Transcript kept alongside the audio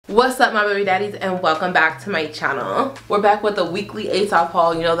What's up, my baby daddies, and welcome back to my channel. We're back with a weekly ASOP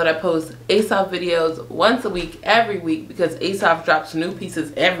haul. You know that I post ASOP videos once a week, every week, because ASOP drops new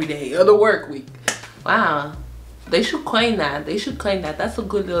pieces every day of the work week. Wow, they should coin that. They should coin that. That's a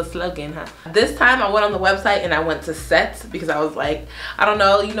good little slogan, huh? This time I went on the website and I went to sets because I was like, I don't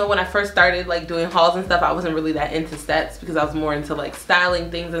know, you know, when I first started like doing hauls and stuff, I wasn't really that into sets because I was more into like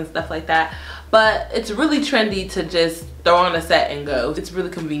styling things and stuff like that. But it's really trendy to just throw on a set and go. It's really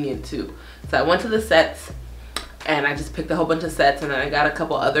convenient too. So I went to the sets and I just picked a whole bunch of sets, and then I got a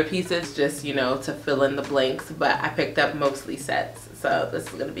couple other pieces just, you know, to fill in the blanks. But I picked up mostly sets. So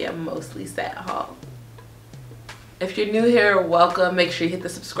this is gonna be a mostly set haul. If you're new here, welcome. Make sure you hit the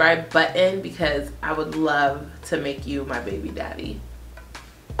subscribe button because I would love to make you my baby daddy.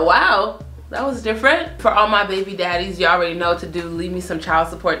 Wow. That was different. For all my baby daddies, you already know what to do. Leave me some child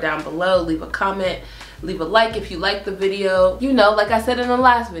support down below. Leave a comment. Leave a like if you like the video. You know, like I said in the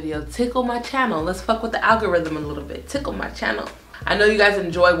last video, tickle my channel. Let's fuck with the algorithm a little bit. Tickle my channel. I know you guys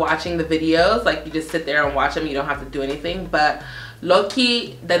enjoy watching the videos. Like, you just sit there and watch them. You don't have to do anything. But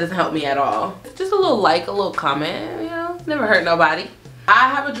low-key, that doesn't help me at all. Just a little like, a little comment. You know, never hurt nobody. I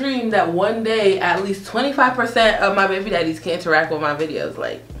have a dream that one day at least 25% of my baby daddies can interact with my videos.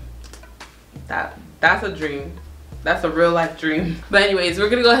 Like, that's a dream. That's a real life dream. But anyways, we're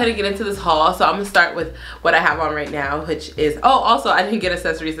gonna go ahead and get into this haul. So I'm gonna start with what I have on right now, which is, oh, also I didn't get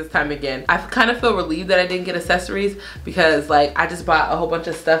accessories this time again. I kind of feel relieved that I didn't get accessories because like I just bought a whole bunch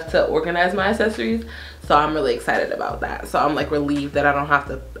of stuff to organize my accessories. So I'm really excited about that. So I'm like relieved that I don't have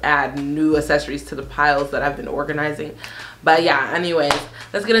to add new accessories to the piles that I've been organizing. But yeah, anyways,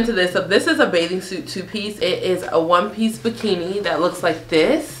 let's get into this. So this is a bathing suit two-piece. It is a one-piece bikini that looks like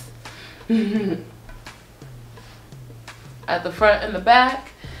this. At the front and the back,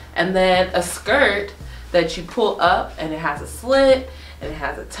 and then a skirt that you pull up, and it has a slit and it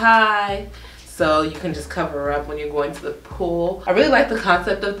has a tie, so you can just cover up when you're going to the pool. I really like the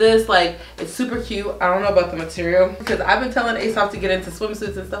concept of this. Like, it's super cute. I don't know about the material because I've been telling ASOP to get into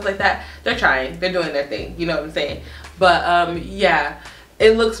swimsuits and stuff like that. They're trying, they're doing their thing, you know what I'm saying? But yeah,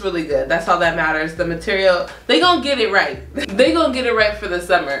 it looks really good. That's all that matters. The material, they gonna get it right. They gonna get it right for the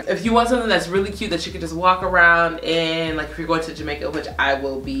summer. If you want something that's really cute that you can just walk around in, like if you're going to Jamaica, which I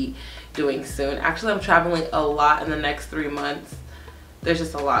will be doing soon. Actually, I'm traveling a lot in the next 3 months. There's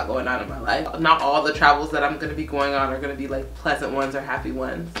just a lot going on in my life. Not all the travels that I'm gonna be going on are gonna be like pleasant ones or happy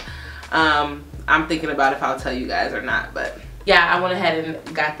ones. I'm thinking about if I'll tell you guys or not, but yeah, I went ahead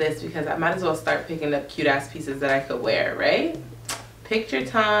and got this because I might as well start picking up cute ass pieces that I could wear, right? Picture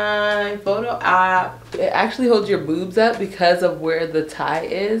time, photo op. It actually holds your boobs up because of where the tie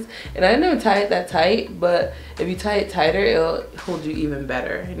is. And I didn't even tie it that tight, but if you tie it tighter, it'll hold you even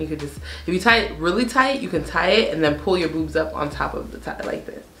better. And you could just, if you tie it really tight, you can tie it and then pull your boobs up on top of the tie like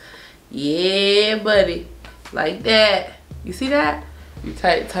this. Yeah, buddy. Like that. You see that? You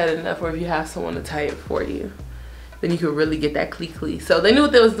tie it tight enough, or if you have someone to tie it for you, then you can really get that clee. So they knew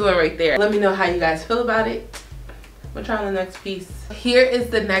what they was doing right there. Let me know how you guys feel about it. We'll try on the next piece. Here is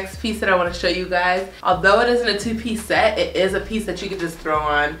the next piece that I want to show you guys. Although it isn't a two-piece set, it is a piece that you can just throw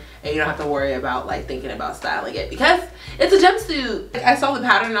on and you don't have to worry about like thinking about styling it because it's a jumpsuit. I saw the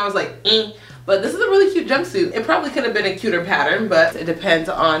pattern and I was like, but this is a really cute jumpsuit. It probably could have been a cuter pattern, but it depends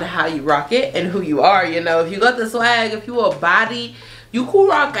on how you rock it and who you are. You know, if you got the swag, if you a body, you could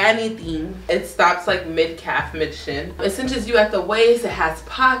rock anything. It stops like mid-calf, mid-shin. It cinches you at the waist. It has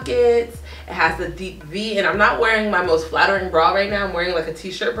pockets. It has the deep V, and I'm not wearing my most flattering bra right now. I'm wearing like a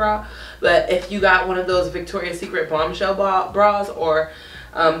t-shirt bra. But if you got one of those Victoria's Secret bombshell bras, or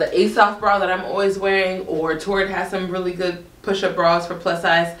the ASOP bra that I'm always wearing, or Tord has some really good push-up bras for plus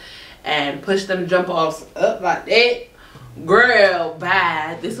size, and push them jump offs up like that, girl,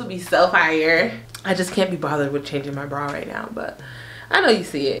 bad. This will be so fire. I just can't be bothered with changing my bra right now, but I know you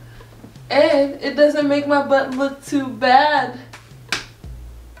see it. And it doesn't make my butt look too bad.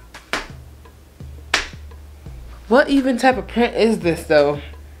 What even type of print is this though?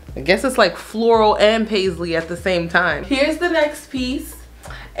 I guess it's like floral and paisley at the same time. Here's the next piece.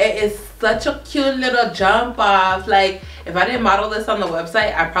 It is such a cute little jump off. Like, if I didn't model this on the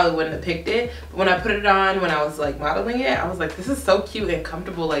website, I probably wouldn't have picked it. But when I put it on, when I was like modeling it, I was like, this is so cute and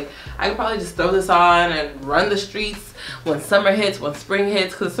comfortable. Like, I could probably just throw this on and run the streets when summer hits, when spring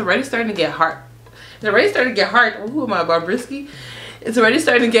hits, because it's already starting to get hot. It's already starting to get hot. Ooh, my Barbrisky. It's already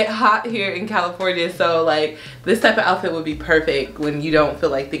starting to get hot here in California, so like this type of outfit would be perfect when you don't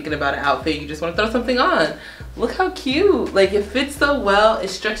feel like thinking about an outfit. You just want to throw something on. Look how cute. Like, it fits so well. It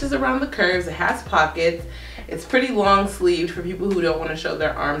stretches around the curves. It has pockets. It's pretty long sleeved for people who don't want to show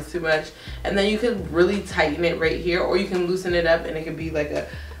their arms too much. And then you can really tighten it right here, or you can loosen it up and it could be like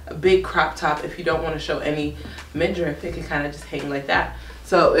a big crop top. If you don't want to show any midriff, it can kind of just hang like that.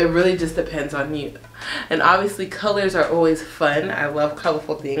 So it really just depends on you. And obviously colors are always fun. I love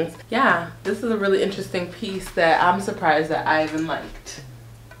colorful things. Yeah, this is a really interesting piece that I'm surprised that I even liked.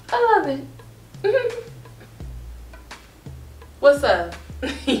 I love it. What's up?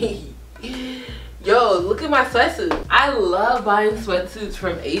 Yo, look at my sweatsuit. I love buying sweatsuits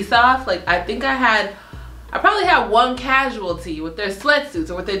from ASOS. Like, I probably had one casualty with their sweatsuits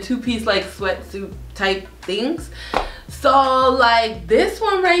or with their two-piece like sweatsuit type things. So like this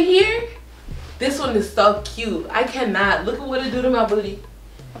one right here, this one is so cute. I cannot. Look at what it do to my booty.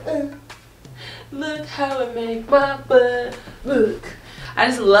 Look how it make my butt look. I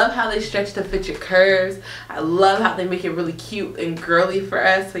just love how they stretch to fit your curves. I love how they make it really cute and girly for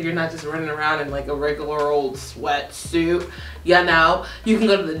us, so you're not just running around in like a regular old sweatsuit. You know, you can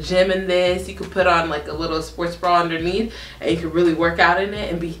go to the gym in this. You can put on like a little sports bra underneath, and you can really work out in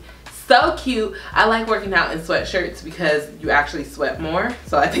it and be so cute. I like working out in sweatshirts because you actually sweat more.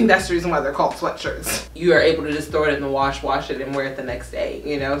 So I think that's the reason why they're called sweatshirts. You are able to just throw it in the wash it, and wear it the next day,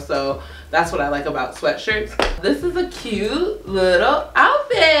 you know? So that's what I like about sweatshirts. This is a cute little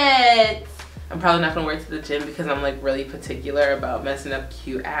outfit. I'm probably not gonna wear it to the gym because I'm like really particular about messing up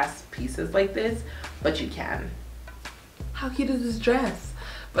cute ass pieces like this, but you can. How cute is this dress?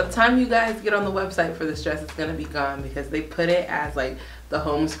 By the time you guys get on the website for this dress, it's gonna be gone because they put it as like the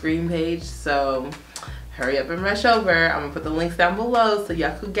home screen page. So hurry up and rush over. I'm gonna put the links down below so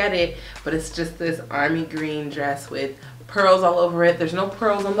y'all could get it. But it's just this army green dress with pearls all over it. There's no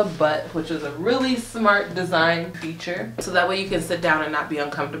pearls on the butt, which is a really smart design feature. So that way you can sit down and not be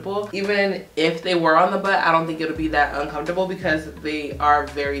uncomfortable. Even if they were on the butt, I don't think it'll be that uncomfortable because they are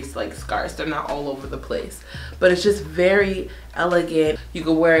very like scarce. They're not all over the place. But it's just very elegant. You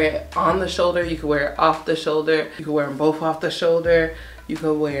can wear it on the shoulder. You can wear it off the shoulder. You can wear them both off the shoulder. You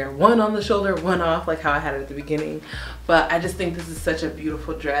can wear one on the shoulder, one off, like how I had it at the beginning. But I just think this is such a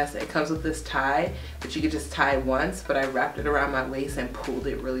beautiful dress. It comes with this tie that you could just tie once, but I wrapped it around my waist and pulled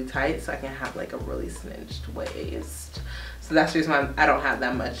it really tight so I can have like a really cinched waist. So that's the reason why I don't have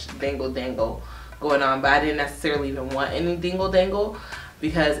that much dangle going on. But I didn't necessarily even want any dangle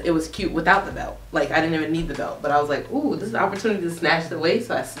because it was cute without the belt. Like, I didn't even need the belt, but I was like, ooh, this is an opportunity to snatch the waist,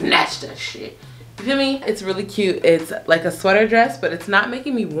 so I snatched that shit. You feel me? It's really cute. It's like a sweater dress, but it's not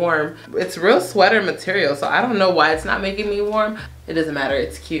making me warm. It's real sweater material, so I don't know why it's not making me warm. It doesn't matter,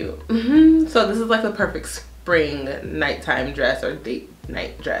 it's cute. So this is like the perfect spring nighttime dress or date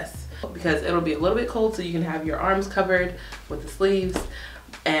night dress because it'll be a little bit cold, so you can have your arms covered with the sleeves,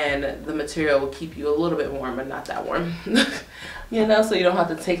 and the material will keep you a little bit warm, but not that warm. You know, so you don't have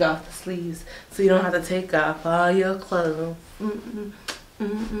to take off the sleeves, so you don't have to take off all your clothes.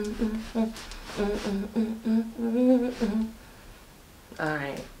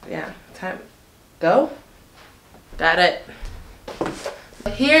 Alright, yeah, time go. Got it.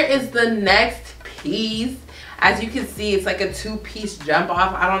 Here is the next piece. As you can see, it's like a two-piece jump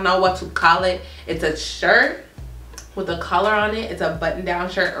off. I don't know what to call it. It's a shirt with a collar on it. It's a button-down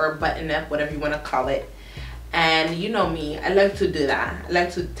shirt or a button-up, whatever you want to call it. And you know me, I like to do that. I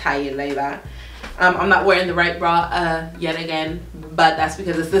like to tie it like that. I'm not wearing the right bra yet again, but that's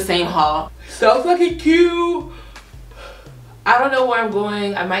because it's the same haul. So fucking cute. I don't know where I'm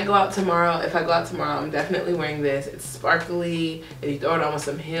going. I might go out tomorrow. If I go out tomorrow, I'm definitely wearing this. It's sparkly. If you throw it on with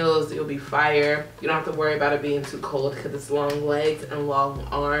some heels, it'll be fire. You don't have to worry about it being too cold because it's long legs and long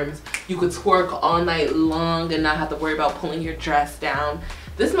arms. You could twerk all night long and not have to worry about pulling your dress down.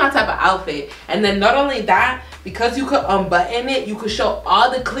 This is my type of outfit. And then not only that, because you could unbutton it, you could show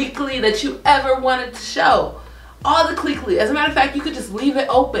all the clickly that you ever wanted to show. All the clickly. As a matter of fact, you could just leave it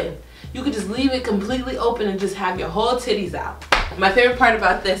open. You could just leave it completely open and just have your whole titties out. My favorite part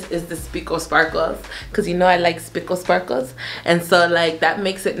about this is the Spickle Sparkles, because you know I like Spickle Sparkles, and so like that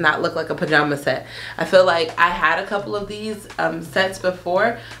makes it not look like a pajama set. I feel like I had a couple of these sets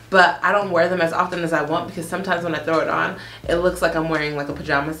before, but I don't wear them as often as I want because sometimes when I throw it on, it looks like I'm wearing like a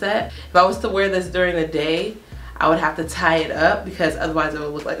pajama set. If I was to wear this during the day, I would have to tie it up because otherwise it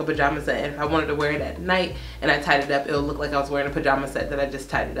would look like a pajama set, and if I wanted to wear it at night and I tied it up, it would look like I was wearing a pajama set that I just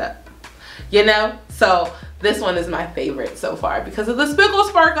tied it up. You know? So this one is my favorite so far because of the Spickle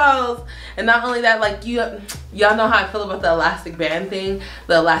Sparkles. And not only that, like y'all know how I feel about the elastic band thing.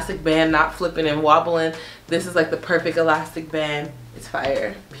 The elastic band not flipping and wobbling. This is like the perfect elastic band. It's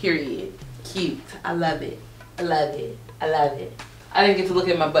fire. Period. Cute. I love it. I love it. I love it. I didn't get to look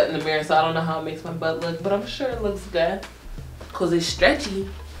at my butt in the mirror, so I don't know how it makes my butt look, but I'm sure it looks good because it's stretchy.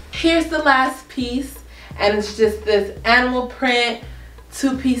 Here's the last piece, and it's just this animal print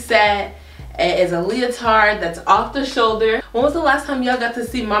two-piece set. It is a leotard that's off the shoulder. When was the last time y'all got to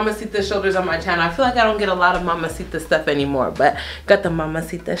see Mamacita shoulders on my channel? I feel like I don't get a lot of Mamacita stuff anymore, but got the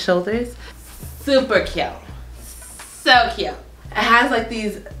Mamacita shoulders. Super cute. So cute. It has like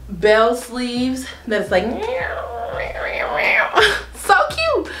these bell sleeves that's like so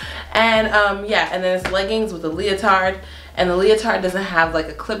cute. And yeah, and then it's leggings with a leotard. And the leotard doesn't have like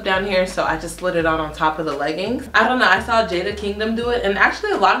a clip down here, so I just slid it on top of the leggings. I don't know, I saw Jada Kingdom do it, and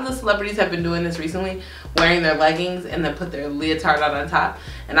actually a lot of the celebrities have been doing this recently, wearing their leggings and then put their leotard on top.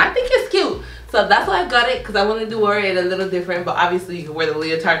 And I think it's cute. So that's why I got it, because I wanted to wear it a little different, but obviously you can wear the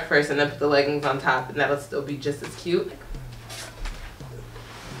leotard first and then put the leggings on top, and that'll still be just as cute.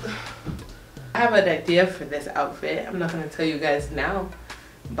 I have an idea for this outfit. I'm not going to tell you guys now,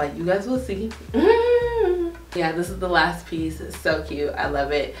 but you guys will see. Yeah, this is the last piece. It's so cute. I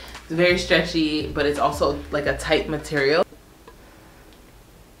love it. It's very stretchy, but it's also like a tight material.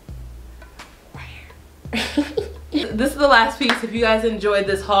 This is the last piece. If you guys enjoyed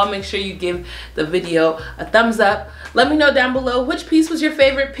this haul, make sure you give the video a thumbs up. Let me know down below which piece was your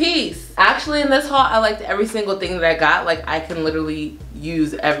favorite piece. Actually, in this haul, I liked every single thing that I got. Like, I can literally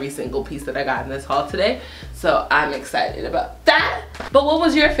use every single piece that I got in this haul today. So I'm excited about that. But what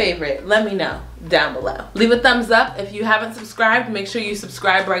was your favorite? Let me know down below. Leave a thumbs up. If you haven't subscribed, make sure you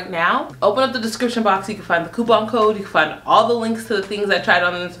subscribe right now. Open up the description box. You can find the coupon code. You can find all the links to the things I tried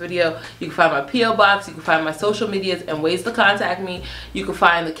on in this video. You can find my P.O. box. You can find my social medias and ways to contact me. You can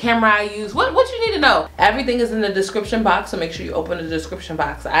find the camera I use. What you need to know. Everything is in the description box, so make sure you open the description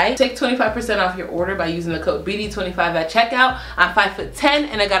box. I take 25% off your order by using the code BD25 at checkout. I'm 5'10"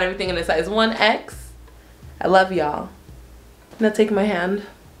 and I got everything in a size 1X. I love y'all. Now take my hand.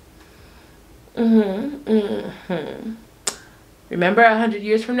 Remember, 100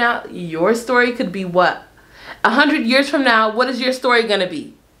 years from now, your story could be what? 100 years from now, what is your story gonna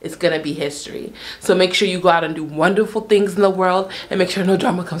be? It's gonna be history. So make sure you go out and do wonderful things in the world, and make sure no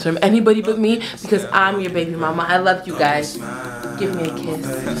drama comes from anybody but me, because I'm your baby mama. I love you guys. Give me a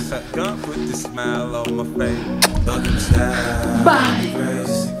kiss. Bye.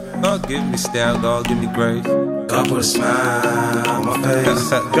 God give me style, God give me grace. God put a smile on my face.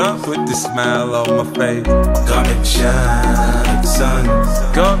 God put the smile on my face. God make me shine like the sun.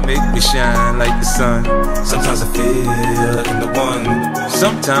 God make me shine like the sun. Sometimes I feel like I'm the one.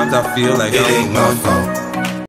 Sometimes I feel like it ain't my fault.